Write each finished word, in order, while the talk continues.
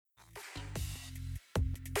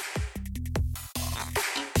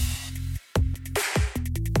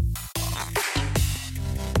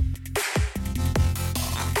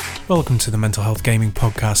welcome to the Mental Health Gaming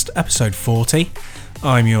Podcast, episode 40.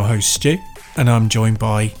 I'm your host Stu, and I'm joined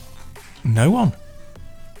by no one.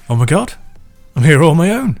 Oh my god, I'm here all on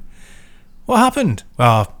my own. What happened?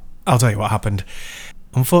 Well, I'll tell you what happened.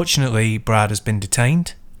 Unfortunately, Brad has been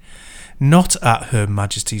detained. Not at Her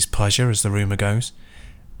Majesty's pleasure, as the rumour goes,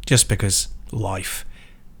 just because life.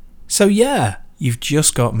 So yeah, you've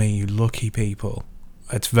just got me, you lucky people.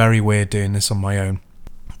 It's very weird doing this on my own,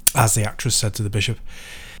 as the actress said to the bishop.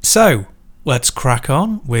 So, let's crack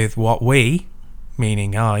on with what we,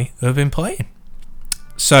 meaning I, have been playing.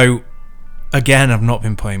 So, again, I've not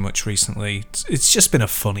been playing much recently. It's just been a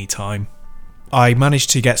funny time. I managed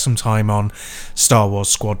to get some time on Star Wars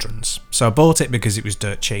Squadrons. So I bought it because it was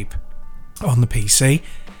dirt cheap on the PC.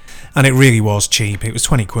 And it really was cheap. It was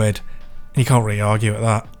 20 quid. And you can't really argue at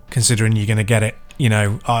that, considering you're going to get it. You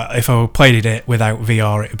know, if I played it without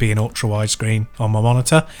VR, it would be an ultra widescreen on my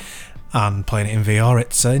monitor. And playing it in VR,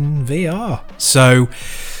 it's in VR. So,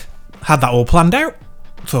 had that all planned out.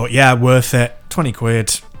 Thought, yeah, worth it. 20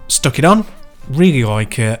 quid. Stuck it on. Really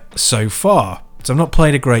like it so far. So I've not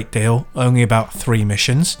played a great deal. Only about 3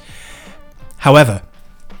 missions. However,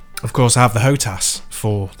 of course, I have the HOTAS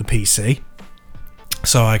for the PC.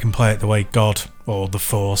 So I can play it the way God or the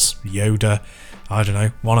Force, Yoda, I don't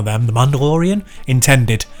know, one of them, the Mandalorian,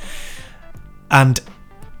 intended. And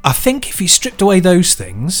I think if you stripped away those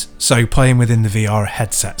things, so playing within the VR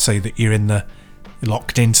headset so that you're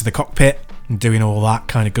locked into the cockpit and doing all that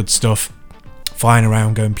kind of good stuff, flying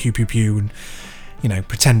around going pew pew pew and, you know,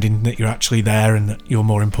 pretending that you're actually there and that you're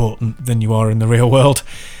more important than you are in the real world.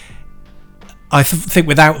 I think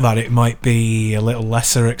without that it might be a little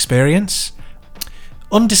lesser experience.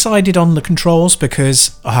 Undecided on the controls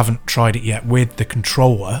because I haven't tried it yet with the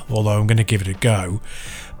controller, although I'm going to give it a go.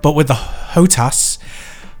 But with the HOTAS,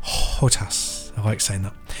 I like saying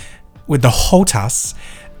that. With the HOTAS,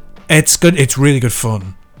 it's good. It's really good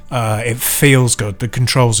fun. It feels good. The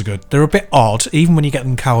controls are good. They're a bit odd, even when you get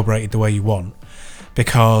them calibrated the way you want,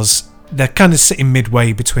 because they're kind of sitting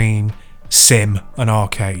midway between sim and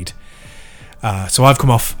arcade. So I've come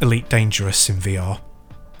off Elite Dangerous in VR,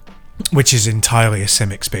 which is entirely a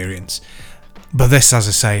sim experience. But this, as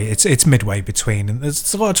I say, it's midway between, and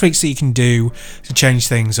there's a lot of tweaks that you can do to change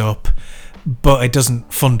things up, but it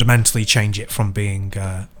doesn't fundamentally change it from being,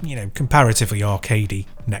 comparatively arcadey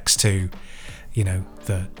next to,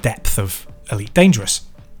 the depth of Elite Dangerous.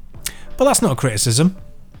 But that's not a criticism.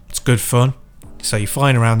 It's good fun. So you're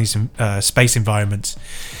flying around these space environments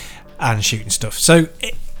and shooting stuff. So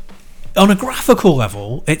on a graphical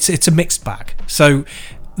level, it's a mixed bag. So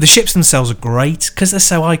the ships themselves are great because they're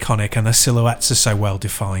so iconic and their silhouettes are so well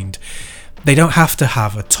defined. They don't have to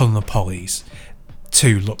have a ton of polys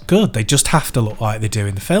to look good. They just have to look like they do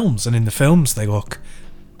in the films, and in the films they look,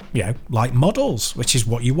 like models, which is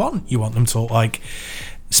what you want. You want them to look like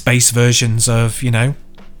space versions of,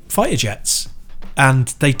 fighter jets, and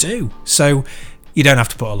they do. So you don't have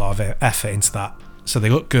to put a lot of effort into that. So they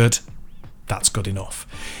look good. That's good enough.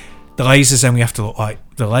 The lasers only have to look like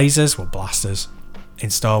the lasers, blasters in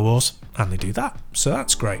Star Wars, and they do that. So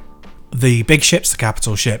that's great. The big ships, the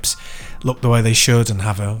capital ships, look the way they should and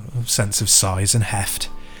have a sense of size and heft.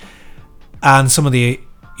 And some of the,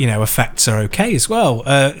 effects are okay as well.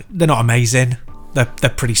 They're not amazing. They're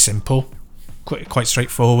pretty simple, quite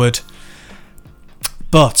straightforward.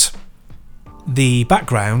 But the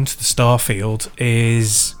background, the star field,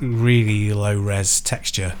 is really low-res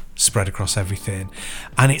texture spread across everything.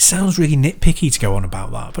 And it sounds really nitpicky to go on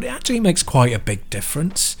about that, but it actually makes quite a big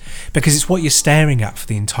difference because it's what you're staring at for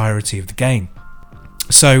the entirety of the game.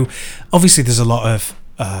 So obviously there's a lot of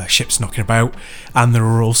ships knocking about, and there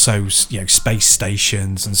are also space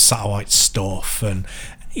stations and satellite stuff and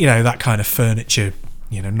that kind of furniture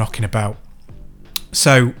knocking about.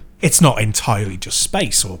 So it's not entirely just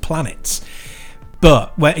space or planets,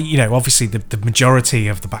 but where obviously the majority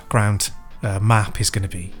of the background map is going to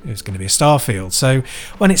be a star field. So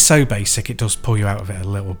when it's so basic, it does pull you out of it a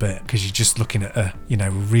little bit because you're just looking at a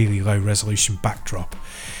really low resolution backdrop,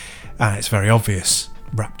 and it's very obvious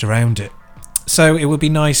wrapped around it. So it would be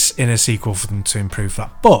nice in a sequel for them to improve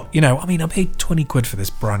that. But I paid 20 quid for this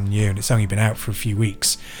brand new, and it's only been out for a few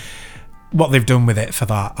weeks. What they've done with it for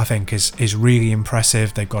that, I think, is really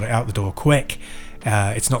impressive. They've got it out the door quick.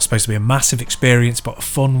 It's not supposed to be a massive experience, but a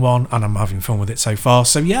fun one, and I'm having fun with it so far.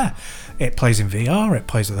 So yeah, it plays in VR, it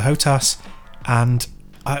plays with the HOTAS, and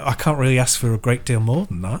I can't really ask for a great deal more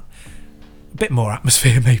than that. A bit more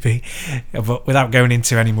atmosphere maybe, but without going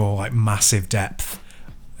into any more massive depth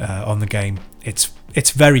on the game.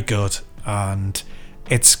 It's very good, and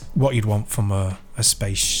it's what you'd want from a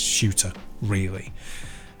space shooter, really.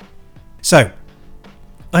 So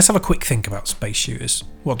let's have a quick think about space shooters.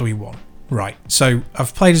 What do we want? Right, so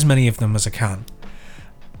I've played as many of them as I can.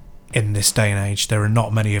 In this day and age, there are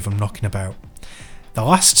not many of them knocking about. The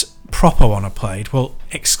last proper one I played, well,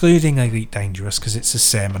 excluding Elite Dangerous because it's a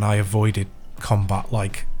sim and I avoided combat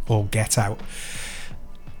like all get out.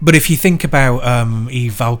 But if you think about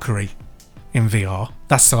Eve Valkyrie in VR,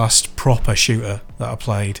 that's the last proper shooter that I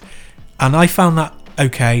played, and I found that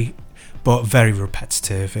okay, but very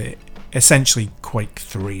repetitive. It essentially Quake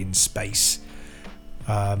 3 in space.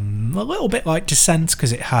 A little bit like Descent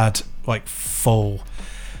because it had like full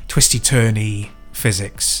twisty-turny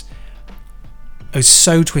physics. It was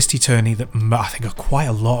so twisty-turny that I think quite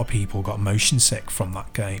a lot of people got motion sick from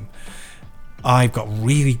that game. I've got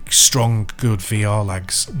really strong, good VR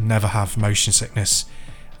legs. Never have motion sickness.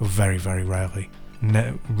 Very, very rarely.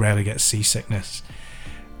 Rarely get seasickness.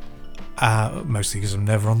 Mostly because I'm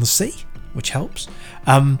never on the sea, which helps.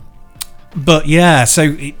 But yeah,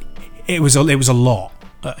 so it was a lot.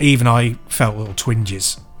 Even I felt little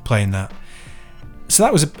twinges playing that. So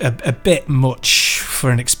that was a bit much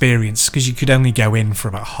for an experience because you could only go in for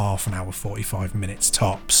about half an hour, 45 minutes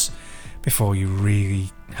tops before you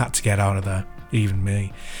really had to get out of there, even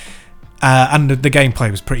me. And the gameplay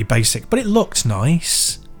was pretty basic, but it looked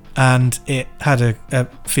nice and it had a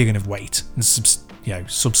feeling of weight and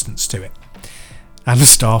substance to it. And the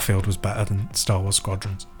Starfield was better than Star Wars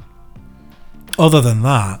Squadrons. Other than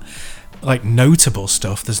that, like notable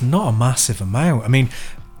stuff, there's not a massive amount. I mean,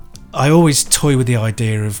 I always toy with the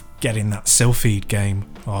idea of getting that Sylphied game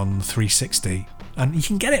on 360, and you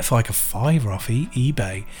can get it for like a $5 off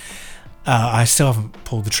eBay. I still haven't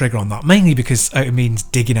pulled the trigger on that, mainly because it means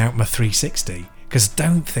digging out my 360, because I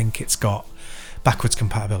don't think it's got backwards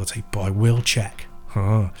compatibility, but I will check.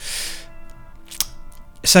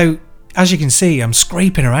 So, as you can see, I'm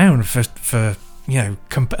scraping around for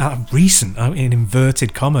recent, in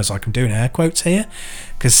inverted commas, like I'm doing air quotes here,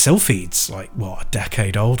 because Sylphied's like, what, a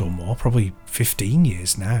decade old or more, probably 15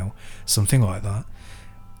 years now, something like that.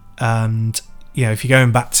 And, if you're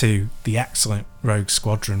going back to the excellent Rogue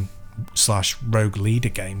Squadron / Rogue Leader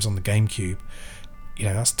games on the GameCube,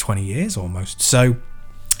 that's 20 years almost. So,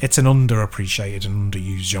 it's an underappreciated and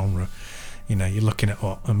underused genre. You're looking at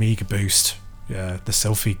what, Amiga Boost, the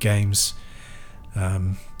Sylphied games,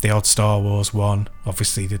 the odd Star Wars one,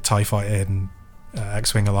 obviously the TIE Fighter and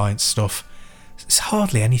X-Wing Alliance stuff. It's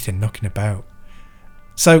hardly anything knocking about.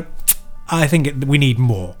 So I think we need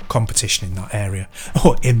more competition in that area,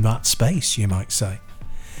 or in that space, you might say.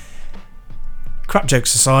 Crap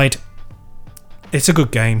jokes aside, it's a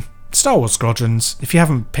good game. Star Wars Squadrons, if you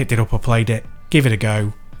haven't picked it up or played it, give it a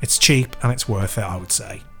go. It's cheap and it's worth it, I would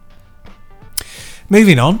say.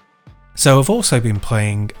 Moving on. So I've also been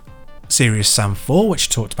playing Serious Sam 4, which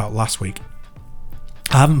I talked about last week.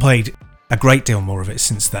 I haven't played a great deal more of it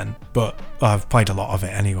since then, but I've played a lot of it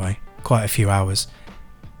anyway, quite a few hours,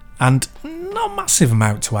 and not a massive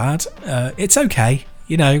amount to add. It's okay,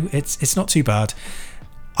 it's not too bad.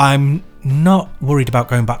 I'm not worried about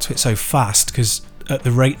going back to it so fast, because at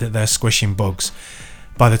the rate that they're squishing bugs,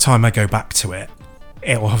 by the time I go back to it,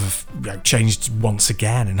 it'll have changed once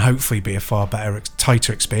again and hopefully be a far better,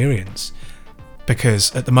 tighter experience.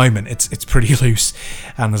 Because at the moment it's pretty loose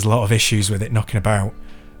and there's a lot of issues with it knocking about.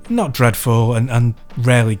 Not dreadful and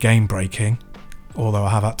rarely game breaking, although I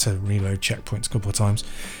have had to reload checkpoints a couple of times.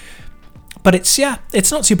 But it's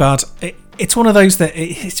not too bad. It's one of those that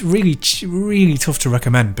it's really, really tough to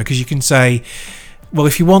recommend, because you can say, well,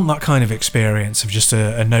 if you want that kind of experience of just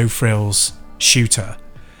a no-frills shooter,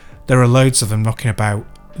 there are loads of them knocking about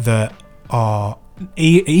that are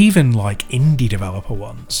even like indie developer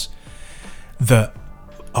ones that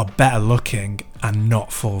are better looking and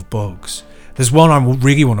not full of bugs. There's one I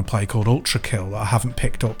really want to play called Ultra Kill that I haven't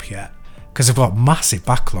picked up yet because I've got a massive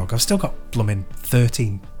backlog. I've still got blooming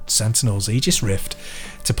 13 Sentinels Aegis Rift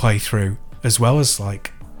to play through, as well as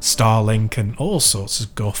like Starlink and all sorts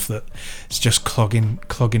of guff that's just clogging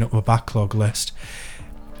up my backlog list.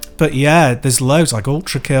 But yeah, there's loads like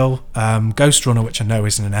Ultra Kill, Ghost Runner, which I know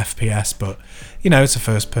isn't an FPS, but it's a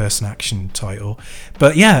first-person action title.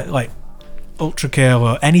 But yeah, like Ultra Kill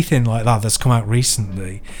or anything like that that's come out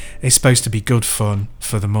recently is supposed to be good fun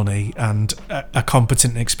for the money and a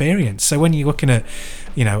competent experience. So when you're looking at,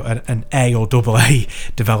 an A or double A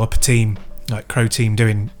developer team like Crow Team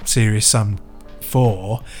doing Serious Sam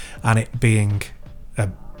 4 and it being a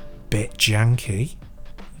bit janky,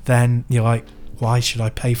 then you're like, why should I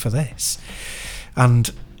pay for this? And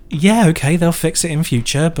yeah, okay, they'll fix it in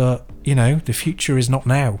future, but the future is not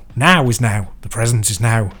now. Now is now. The present is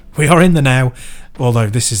now. We are in the now, although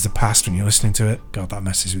this is the past when you're listening to it. God, that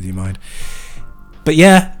messes with your mind. But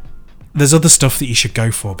yeah, there's other stuff that you should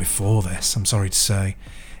go for before this, I'm sorry to say.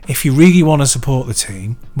 If you really want to support the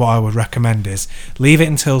team, what I would recommend is leave it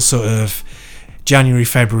until sort of January,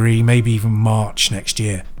 February, maybe even March next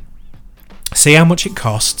year. See how much it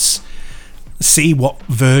costs. See what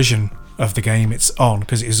version of the game it's on,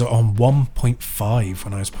 because it was on 1.5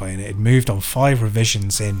 when I was playing it. It moved on 5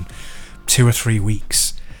 revisions in 2 or 3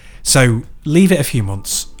 weeks. So leave it a few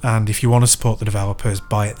months, and if you want to support the developers,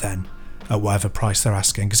 buy it then at whatever price they're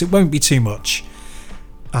asking, because it won't be too much,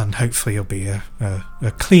 and hopefully it'll be a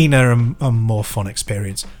cleaner and more fun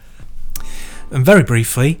experience. And very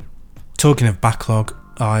briefly, talking of backlog,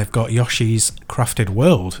 I've got Yoshi's Crafted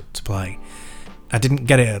World to play. I didn't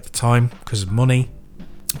get it at the time because of money,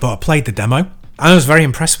 but I played the demo and I was very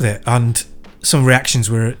impressed with it, and some reactions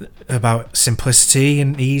were about simplicity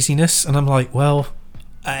and easiness, and I'm like, well,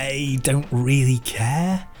 I don't really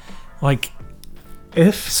care. Like,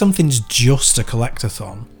 if something's just a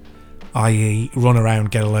collectathon, i.e. run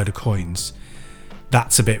around, get a load of coins,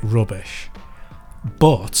 that's a bit rubbish.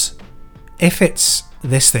 But if it's,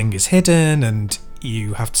 this thing is hidden and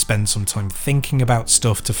you have to spend some time thinking about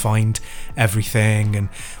stuff to find everything, and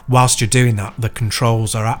whilst you're doing that, the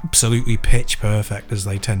controls are absolutely pitch perfect, as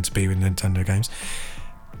they tend to be with Nintendo games,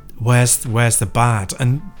 where's the bad?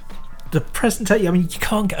 And the presentation, I mean, you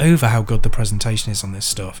can't get over how good the presentation is on this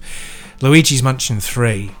stuff. Luigi's Mansion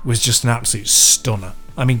 3 was just an absolute stunner.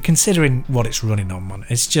 I mean, considering what it's running on, man,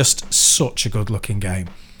 it's just such a good looking game.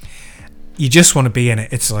 You just want to be in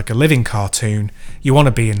it. It's like a living cartoon. You want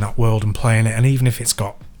to be in that world and playing it, and even if it's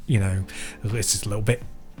got, you know, it's just a little bit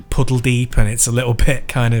puddle deep and it's a little bit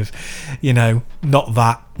kind of, you know, not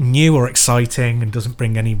that new or exciting and doesn't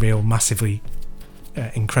bring any real massively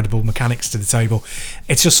incredible mechanics to the table,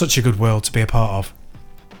 it's just such a good world to be a part of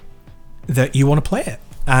that you want to play it.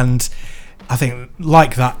 And I think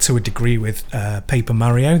like that to a degree with Paper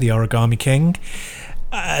Mario, the Origami King.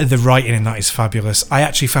 The writing in that is fabulous. I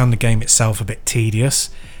actually found the game itself a bit tedious,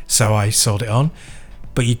 so I sold it on.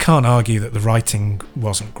 But you can't argue that the writing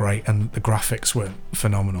wasn't great and the graphics weren't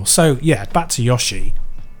phenomenal. So yeah, back to Yoshi.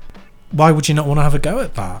 Why would you not want to have a go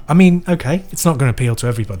at that? I mean, okay, it's not going to appeal to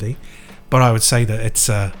everybody, but I would say that it's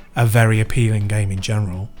a very appealing game in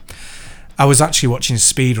general. I was actually watching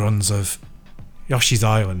speedruns of Yoshi's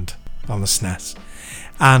Island on the SNES,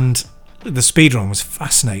 and the speedrun was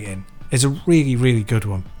fascinating. It's a really, really good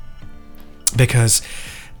one, because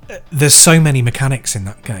there's so many mechanics in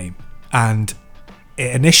that game, and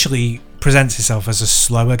it initially presents itself as a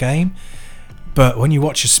slower game, but when you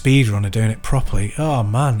watch a speedrunner doing it properly, oh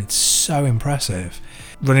man, it's so impressive.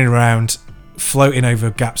 Running around, floating over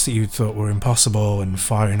gaps that you thought were impossible, and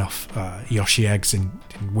firing off Yoshi eggs in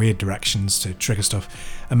weird directions to trigger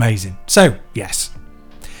stuff. Amazing. So, yes.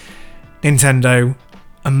 Nintendo,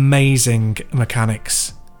 amazing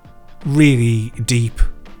mechanics, really deep,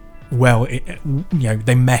 well,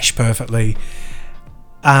 they mesh perfectly,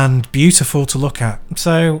 and beautiful to look at.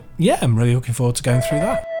 So, yeah, I'm really looking forward to going through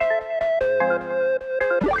that.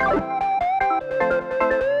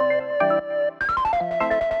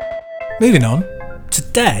 Moving on,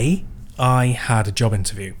 today I had a job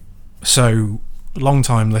interview. So,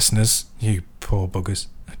 long-time listeners, you poor buggers,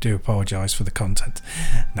 I do apologise for the content.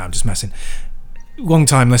 No, I'm just messing.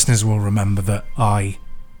 Long-time listeners will remember that I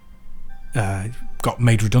got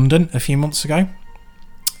made redundant a few months ago,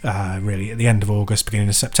 really at the end of August, beginning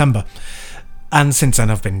of September. And since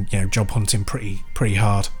then I've been, job hunting pretty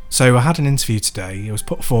hard. So I had an interview today. It was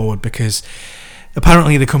put forward because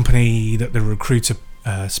apparently the company that the recruiter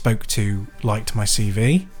spoke to liked my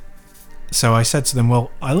CV. So I said to them,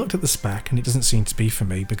 well, I looked at the spec and it doesn't seem to be for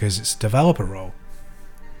me because it's a developer role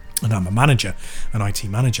and I'm a manager, an IT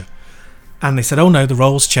manager. And they said, oh no, the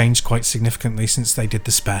role's changed quite significantly since they did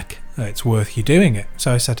the spec. It's worth you doing it.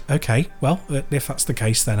 So I said, okay, well, if that's the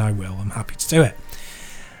case, then I will. I'm happy to do it.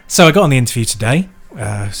 So I got on the interview today,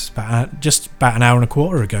 just about an hour and a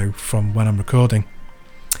quarter ago from when I'm recording.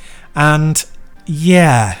 And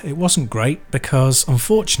yeah, it wasn't great because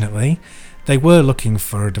unfortunately they were looking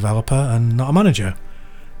for a developer and not a manager.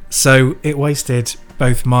 So it wasted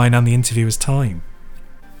both mine and the interviewer's time,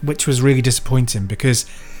 which was really disappointing because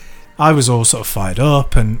I was all sort of fired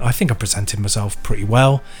up and I think I presented myself pretty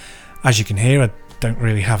well. As you can hear, I don't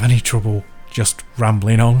really have any trouble just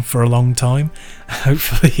rambling on for a long time.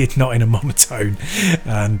 Hopefully not in a monotone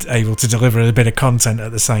and able to deliver a bit of content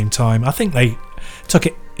at the same time. I think they took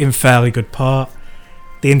it in fairly good part.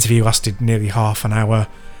 The interview lasted nearly half an hour,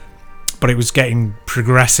 but it was getting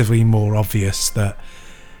progressively more obvious that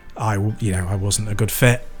I wasn't a good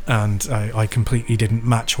fit. And I completely didn't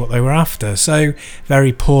match what they were after. So,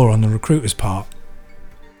 very poor on the recruiter's part.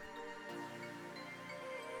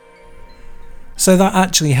 So that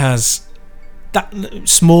actually has that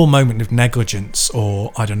small moment of negligence,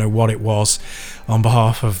 or I don't know what it was, on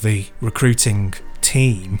behalf of the recruiting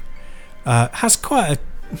team, has quite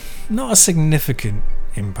not a significant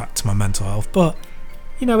impact to my mental health, but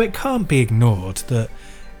it can't be ignored that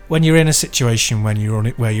when you're in a situation where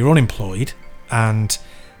you're unemployed and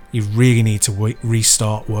you really need to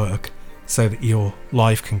restart work so that your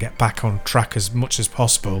life can get back on track as much as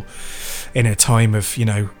possible in a time of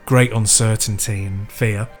great uncertainty and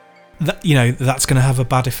fear, that's going to have a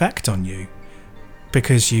bad effect on you,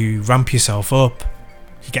 because you ramp yourself up,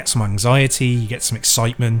 you get some anxiety, you get some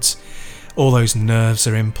excitement, all those nerves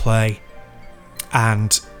are in play,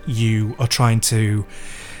 and you are trying to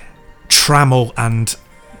trammel and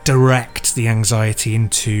direct the anxiety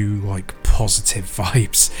into positive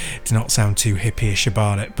vibes, to not sound too hippie-ish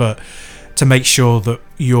about it, but to make sure that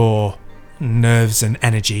your nerves and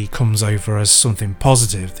energy comes over as something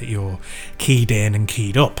positive, that you're keyed in and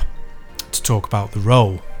keyed up to talk about the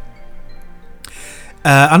role.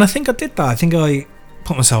 And I think I did that. I think I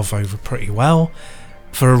put myself over pretty well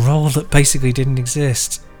for a role that basically didn't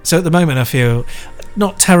exist. So at the moment I feel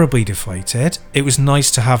not terribly deflated. It was nice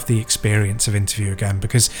to have the experience of interview again,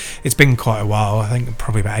 because it's been quite a while. I think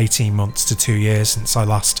probably about 18 months to 2 years since I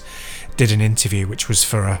last did an interview, which was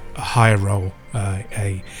for a higher role,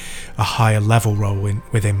 a higher level role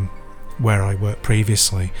within where I worked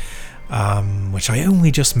previously, which I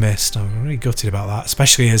only just missed. I'm really gutted about that,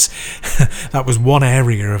 especially as that was one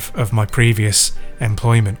area of my previous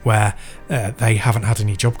employment where they haven't had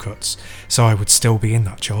any job cuts, so I would still be in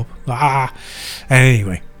that job.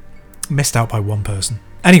 Anyway, missed out by one person.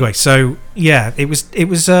 Anyway, so yeah, it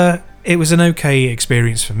was an okay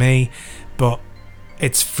experience for me, but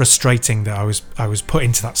it's frustrating that I was put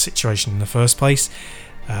into that situation in the first place.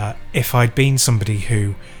 If I'd been somebody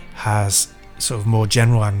who has sort of more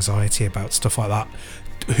general anxiety about stuff like that,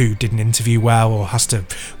 who didn't interview well or has to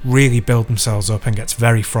really build themselves up and gets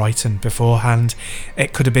very frightened beforehand,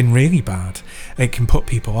 it could have been really bad. It can put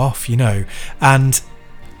people off, and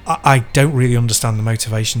I don't really understand the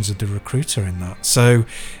motivations of the recruiter in that. So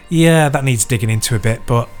yeah, that needs digging into a bit,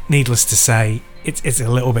 but needless to say, it's a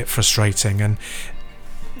little bit frustrating, and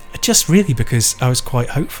just really because I was quite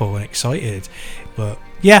hopeful and excited. But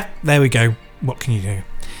yeah, there we go. What can you do?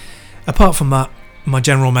 Apart from that, my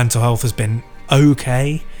general mental health has been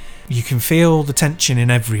okay. You can feel the tension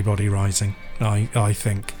in everybody rising, I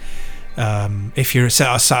think. If you're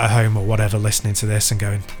sat at home or whatever listening to this and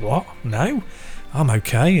going, what? No? I'm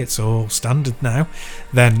okay, it's all standard now.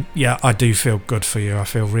 Then yeah, I do feel good for you. I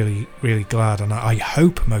feel really, really glad, and I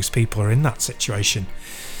hope most people are in that situation.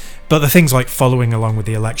 But the things like following along with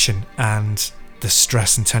the election and the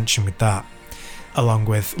stress and tension with that, along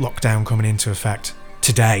with lockdown coming into effect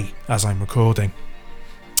today as I'm recording,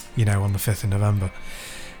 on the 5th of November.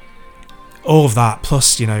 All of that,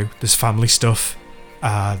 plus, there's family stuff,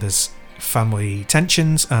 there's family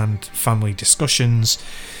tensions and family discussions,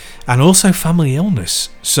 and also family illness.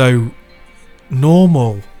 So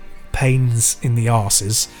normal pains in the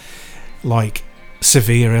arses, like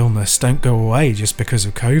severe illness, don't go away just because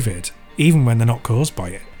of COVID, even when they're not caused by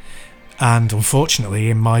it. And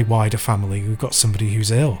unfortunately, in my wider family, we've got somebody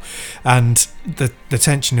who's ill, and the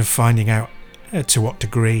tension of finding out to what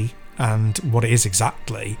degree and what it is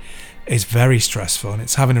exactly is very stressful, and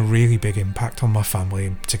it's having a really big impact on my family,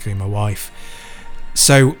 and particularly my wife.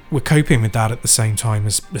 So we're coping with that at the same time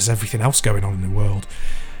as everything else going on in the world.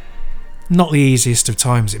 Not the easiest of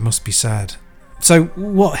times, it must be said. So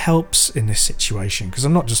what helps in this situation? Because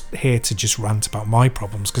I'm not just here to just rant about my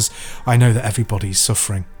problems, because I know that everybody's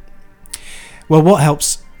suffering. Well, what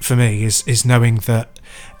helps for me is knowing that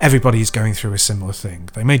everybody's going through a similar thing.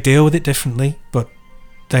 They may deal with it differently, but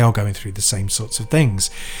they are going through the same sorts of things.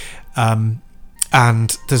 And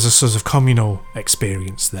there's a sort of communal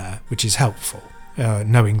experience there, which is helpful.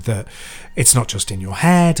 Knowing that it's not just in your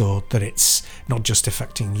head, or that it's not just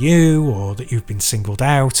affecting you, or that you've been singled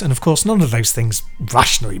out. And of course, none of those things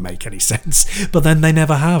rationally make any sense, but then they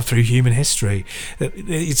never have through human history.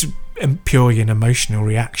 It's purely an emotional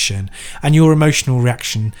reaction, and your emotional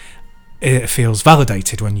reaction, it feels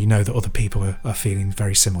validated when you know that other people are feeling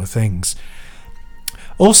very similar things.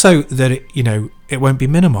 Also, that it won't be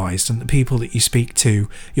minimised, and the people that you speak to,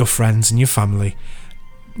 your friends and your family,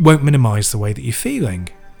 won't minimise the way that you're feeling.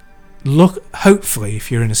 Look, hopefully, if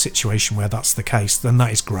you're in a situation where that's the case, then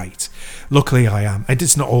that is great. Luckily, I am.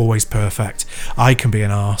 It's not always perfect. I can be an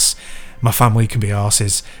arse. My family can be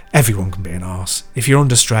arses. Everyone can be an arse. If you're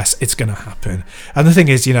under stress, it's going to happen. And the thing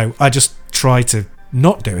is, I just try to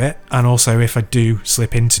not do it, and also if I do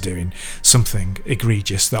slip into doing something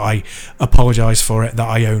egregious, that I apologise for it, that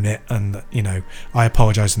I own it, and that, you know, I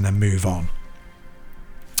apologise and then move on.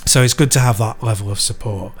 So it's good to have that level of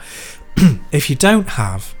support. If you don't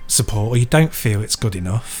have support, or you don't feel it's good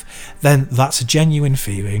enough, then that's a genuine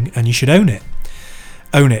feeling and you should own it.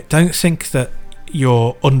 Own it. Don't think that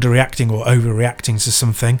you're underreacting or overreacting to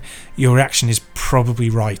something. Your reaction is probably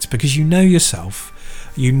right, because you know yourself.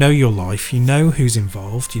 You know your life, you know who's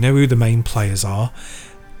involved, you know who the main players are,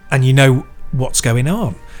 and you know what's going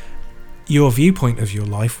on. Your viewpoint of your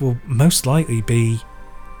life will most likely be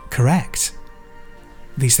correct.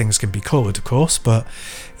 These things can be coloured, of course, but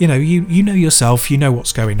you know yourself, you know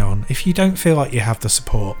what's going on. If you don't feel like you have the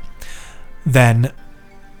support, then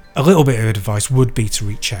a little bit of advice would be to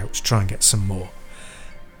reach out to try and get some more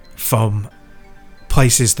from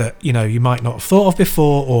places that, you know, you might not have thought of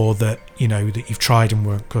before, or that, you know, that you've tried and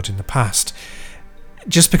weren't good in the past.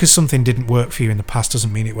 Just because something didn't work for you in the past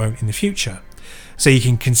doesn't mean it won't in the future. So you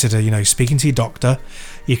can consider, you know, speaking to your doctor.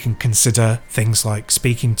 You can consider things like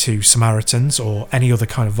speaking to Samaritans or any other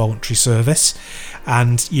kind of voluntary service,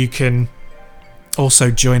 and you can also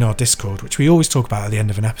join our Discord, which we always talk about at the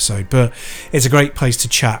end of an episode, but it's a great place to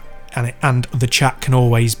chat, and the chat can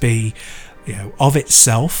always be, you know, of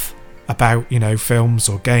itself, about, you know, films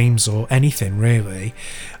or games or anything really,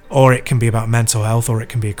 or it can be about mental health, or it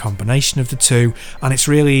can be a combination of the two, and it's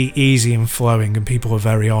really easy and flowing, and people are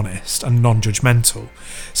very honest and non-judgmental,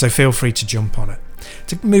 so feel free to jump on it.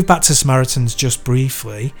 To move back to Samaritans just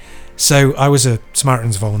briefly, so I was a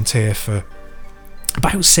Samaritans volunteer for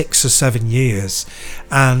about 6 or 7 years,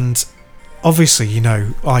 and obviously, you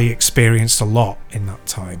know, I experienced a lot in that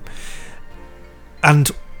time, and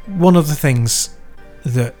one of the things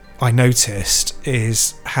that I noticed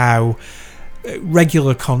is how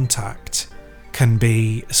regular contact can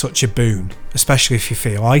be such a boon, especially if you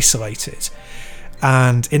feel isolated.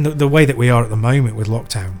 And in the way that we are at the moment with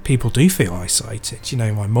lockdown, people do feel isolated. You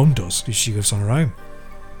know, my mum does, because she lives on her own.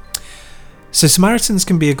 So Samaritans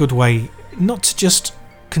can be a good way not to just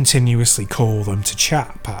continuously call them to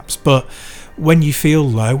chat, perhaps, but when you feel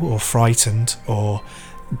low or frightened or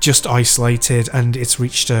just isolated, and it's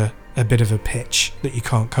reached a bit of a pitch that you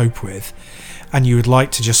can't cope with, and you would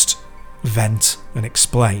like to just vent and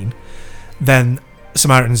explain, then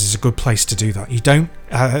Samaritans is a good place to do that. You don't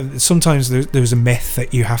sometimes there's a myth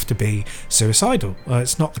that you have to be suicidal.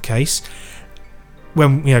 It's not the case.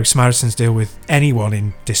 When, you know, Samaritans deal with anyone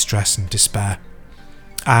in distress and despair,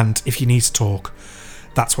 and if you need to talk,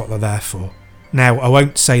 that's what they're there for. Now, I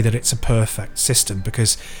won't say that it's a perfect system,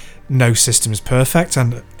 because no system is perfect,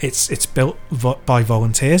 and it's built by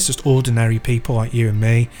volunteers, just ordinary people like you and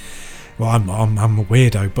me. Well, I'm a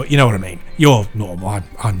weirdo, but you know what I mean. You're normal,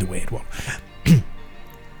 I'm the weird one.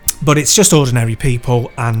 But it's just ordinary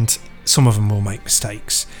people, and some of them will make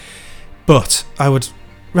mistakes. But I would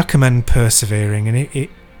recommend persevering, and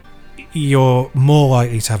you're more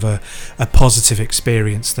likely to have a positive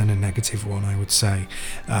experience than a negative one, I would say,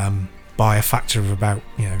 by a factor of about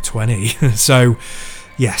 20. So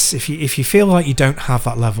yes, if you feel like you don't have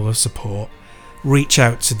that level of support, reach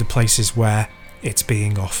out to the places where it's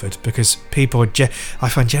being offered, because people I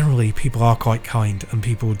find generally people are quite kind, and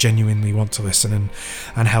people genuinely want to listen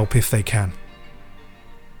and help if they can.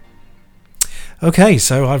 Okay,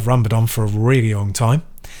 so I've rambled on for a really long time.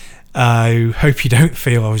 I hope you don't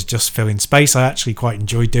feel I was just filling space. I actually quite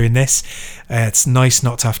enjoyed doing this. It's nice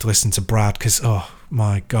not to have to listen to Brad, because oh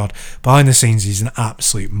my god, behind the scenes he's an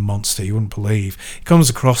absolute monster. You wouldn't believe. He comes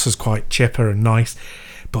across as quite chipper and nice,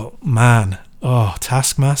 but man,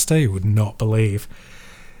 Taskmaster, you would not believe.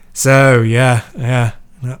 So yeah,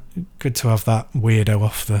 good to have that weirdo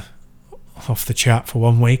off the chat for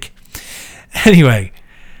 1 week. Anyway,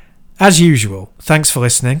 as usual, thanks for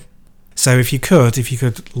listening. So if you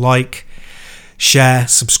could like, share,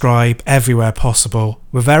 subscribe everywhere possible.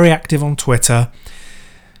 We're very active on Twitter.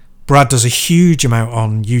 Brad does a huge amount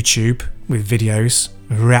on YouTube with videos,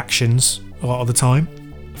 reactions a lot of the time.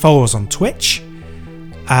 Follow us on Twitch.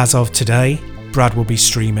 As of today, Brad will be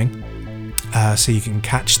streaming, so you can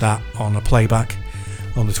catch that on a playback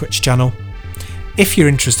on the Twitch channel. If you're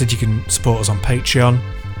interested, you can support us on Patreon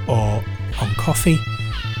or on Ko-fi.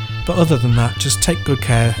 But other than that, just take good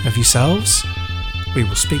care of yourselves. We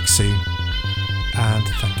will speak soon, and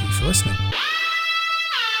thank you for listening.